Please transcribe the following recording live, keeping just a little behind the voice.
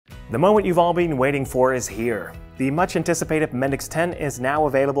The moment you've all been waiting for is here. The much anticipated Mendix 10 is now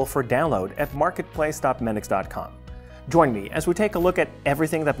available for download at marketplace.mendix.com. Join me as we take a look at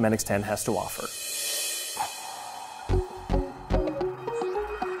everything that Mendix 10 has to offer.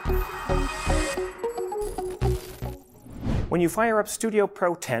 When you fire up Studio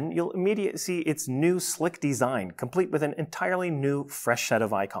Pro 10, you'll immediately see its new slick design, complete with an entirely new, fresh set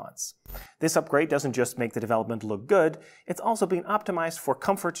of icons. This upgrade doesn't just make the development look good, it's also been optimized for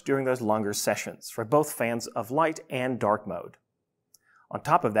comfort during those longer sessions, for both fans of light and dark mode. On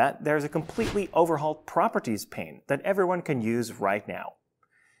top of that, there's a completely overhauled Properties pane that everyone can use right now.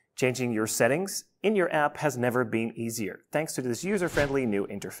 Changing your settings in your app has never been easier, thanks to this user-friendly new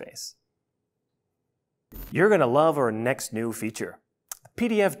interface. You're going to love our next new feature,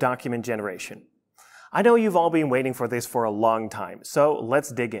 PDF document generation. I know you've all been waiting for this for a long time, so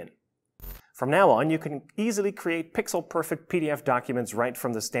let's dig in. From now on, you can easily create pixel-perfect PDF documents right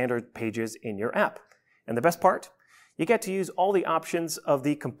from the standard pages in your app. And the best part? You get to use all the options of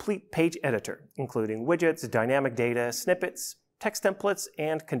the complete page editor, including widgets, dynamic data, snippets, text templates,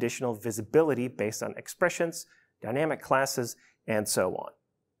 and conditional visibility based on expressions, dynamic classes, and so on.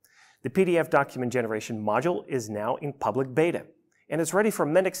 The PDF document generation module is now in public beta, and it's ready for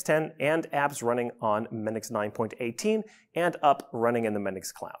Mendix 10 and apps running on Mendix 9.18 and up running in the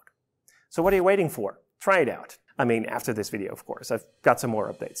Mendix cloud. So what are you waiting for? Try it out. I mean, after this video, of course. I've got some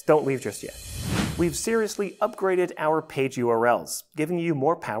more updates. Don't leave just yet. We've seriously upgraded our page URLs, giving you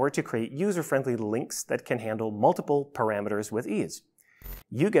more power to create user-friendly links that can handle multiple parameters with ease.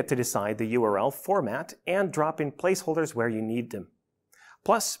 You get to decide the URL format and drop in placeholders where you need them.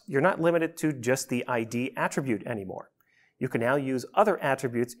 Plus, you're not limited to just the ID attribute anymore. You can now use other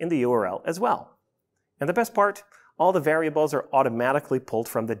attributes in the URL as well. And the best part, all the variables are automatically pulled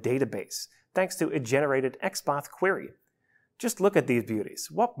from the database, thanks to a generated XPath query. Just look at these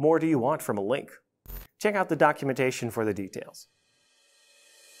beauties. What more do you want from a link? Check out the documentation for the details.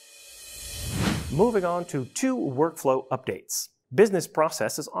 Moving on to 2 workflow updates. Business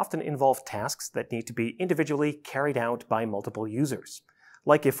processes often involve tasks that need to be individually carried out by multiple users,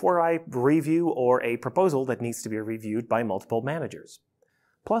 like a 4i review or a proposal that needs to be reviewed by multiple managers.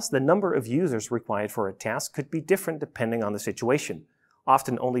 Plus, the number of users required for a task could be different depending on the situation,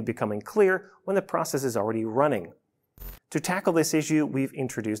 often only becoming clear when the process is already running. To tackle this issue, we've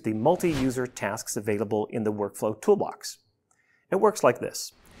introduced the multi-user tasks available in the workflow toolbox. It works like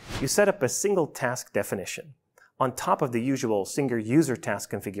this. You set up a single task definition. On top of the usual single user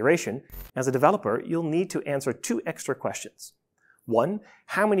task configuration, as a developer, you'll need to answer 2 extra questions. 1,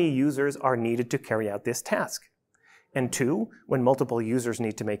 how many users are needed to carry out this task? And 2, when multiple users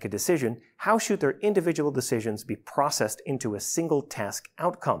need to make a decision, how should their individual decisions be processed into a single task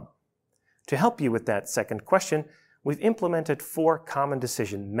outcome? To help you with that second question, we've implemented 4 common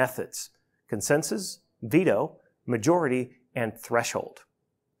decision methods: consensus, veto, majority, and threshold.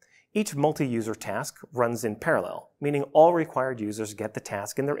 Each multi-user task runs in parallel, meaning all required users get the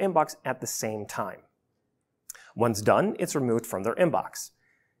task in their inbox at the same time. Once done, it's removed from their inbox.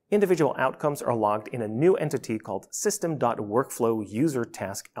 Individual outcomes are logged in a new entity called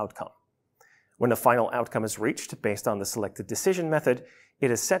system.workflow-user-task-outcome. When a final outcome is reached based on the selected decision method, it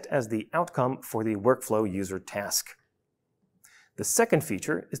is set as the outcome for the workflow user task. The second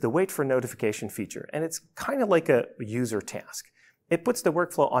feature is the wait for notification feature, and it's kind of like a user task. It puts the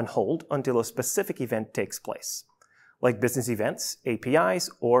workflow on hold until a specific event takes place, like business events, APIs,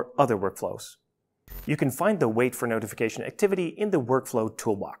 or other workflows. You can find the wait for notification activity in the workflow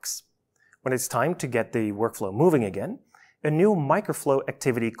toolbox. When it's time to get the workflow moving again, a new microflow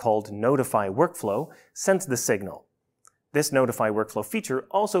activity called Notify Workflow sends the signal. This Notify Workflow feature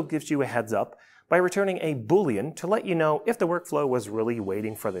also gives you a heads up by returning a Boolean to let you know if the workflow was really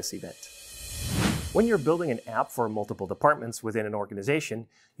waiting for this event. When you're building an app for multiple departments within an organization,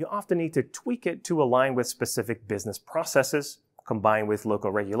 you often need to tweak it to align with specific business processes, combine with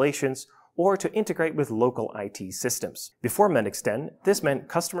local regulations, or to integrate with local IT systems. Before Mendix 10, this meant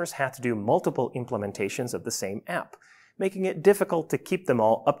customers had to do multiple implementations of the same app, making it difficult to keep them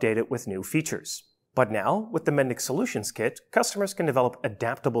all updated with new features. But now, with the Mendix Solutions Kit, customers can develop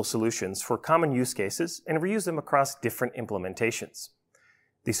adaptable solutions for common use cases and reuse them across different implementations.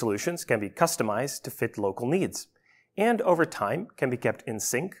 These solutions can be customized to fit local needs, and over time can be kept in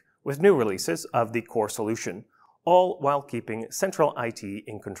sync with new releases of the core solution, all while keeping central IT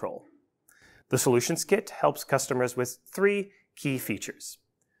in control. The Solutions Kit helps customers with 3 key features.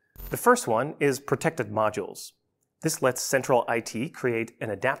 The first one is protected modules. This lets central IT create an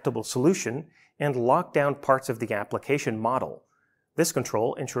adaptable solution and lock down parts of the application model. This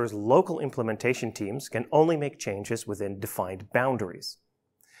control ensures local implementation teams can only make changes within defined boundaries.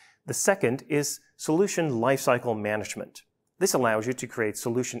 The second is Solution Lifecycle Management. This allows you to create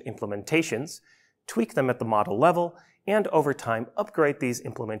solution implementations, tweak them at the model level, and over time upgrade these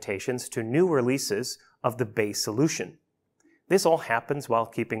implementations to new releases of the base solution. This all happens while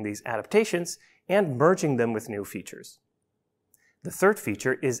keeping these adaptations and merging them with new features. The third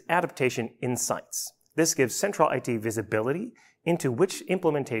feature is Adaptation Insights. This gives central IT visibility into which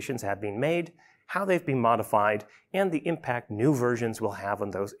implementations have been made, how they've been modified, and the impact new versions will have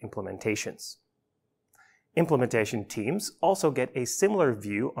on those implementations. Implementation teams also get a similar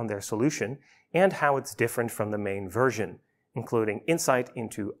view on their solution and how it's different from the main version, including insight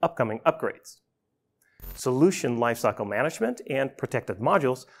into upcoming upgrades. Solution Lifecycle Management and Protected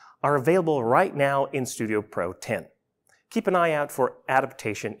Modules are available right now in Studio Pro 10. Keep an eye out for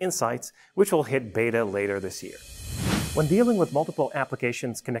Adaptation Insights, which will hit beta later this year. When dealing with multiple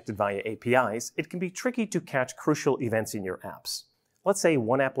applications connected via APIs, it can be tricky to catch crucial events in your apps. Let's say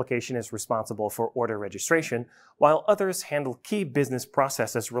one application is responsible for order registration, while others handle key business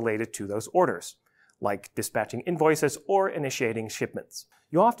processes related to those orders, like dispatching invoices or initiating shipments.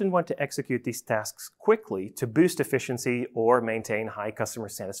 You often want to execute these tasks quickly to boost efficiency or maintain high customer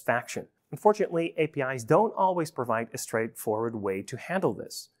satisfaction. Unfortunately, APIs don't always provide a straightforward way to handle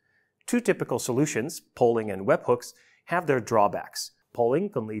this. Two typical solutions, polling and webhooks, have their drawbacks. Polling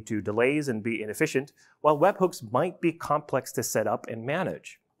can lead to delays and be inefficient, while webhooks might be complex to set up and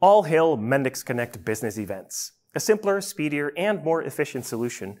manage. All hail Mendix Connect Business Events, a simpler, speedier, and more efficient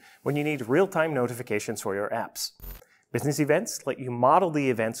solution when you need real-time notifications for your apps. Business events let you model the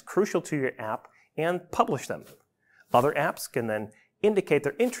events crucial to your app and publish them. Other apps can then indicate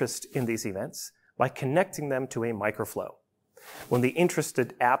their interest in these events by connecting them to a microflow. When the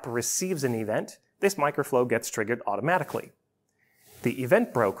interested app receives an event, this microflow gets triggered automatically. The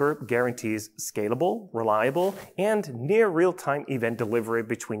event broker guarantees scalable, reliable, and near real-time event delivery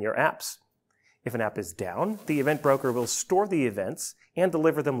between your apps. If an app is down, the event broker will store the events and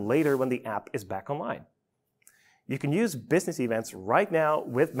deliver them later when the app is back online. You can use business events right now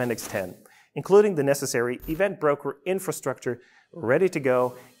with Mendix 10, including the necessary event broker infrastructure ready to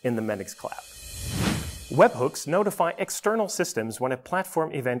go in the Mendix Cloud. Webhooks notify external systems when a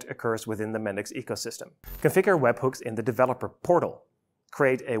platform event occurs within the Mendix ecosystem. Configure webhooks in the developer portal.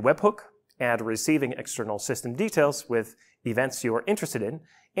 Create a webhook, add receiving external system details with events you are interested in,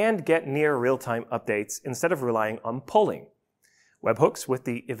 and get near real-time updates instead of relying on polling. Webhooks with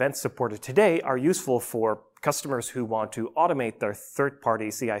the events supported today are useful for customers who want to automate their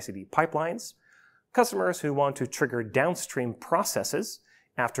third-party CI/CD pipelines, customers who want to trigger downstream processes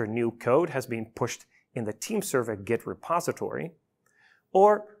after new code has been pushed in the team server Git repository,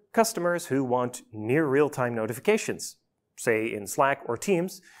 or customers who want near real-time notifications, say in Slack or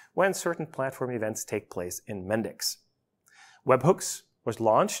Teams, when certain platform events take place in Mendix. Webhooks was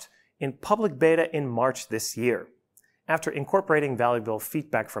launched in public beta in March this year. After incorporating valuable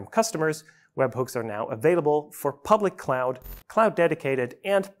feedback from customers, webhooks are now available for public cloud, cloud-dedicated,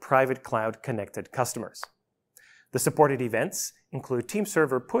 and private cloud-connected customers. The supported events include team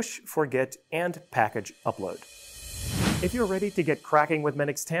server push, forget, and package upload. If you're ready to get cracking with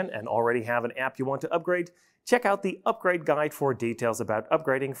Mendix 10 and already have an app you want to upgrade, check out the upgrade guide for details about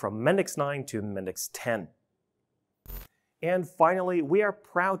upgrading from Mendix 9 to Mendix 10. And finally, we are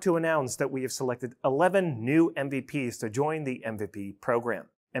proud to announce that we have selected 11 new MVPs to join the MVP program.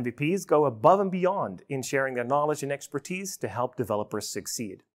 MVPs go above and beyond in sharing their knowledge and expertise to help developers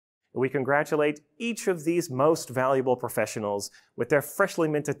succeed. We congratulate each of these most valuable professionals with their freshly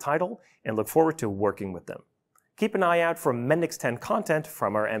minted title and look forward to working with them. Keep an eye out for Mendix 10 content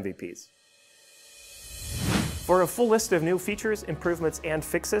from our MVPs. For a full list of new features, improvements, and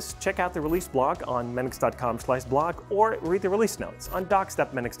fixes, check out the release blog on mendix.com/blog or read the release notes on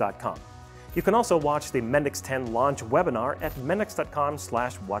docs.mendix.com. You can also watch the Mendix 10 launch webinar at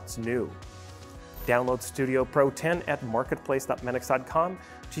mendix.com/what's new. Download Studio Pro 10 at marketplace.mendix.com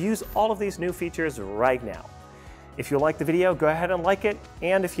to use all of these new features right now. If you liked the video, go ahead and like it,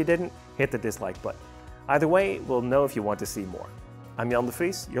 and if you didn't, hit the dislike button. Either way, we'll know if you want to see more. I'm Jan de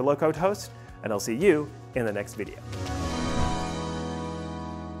Vries, your low-code host, and I'll see you in the next video.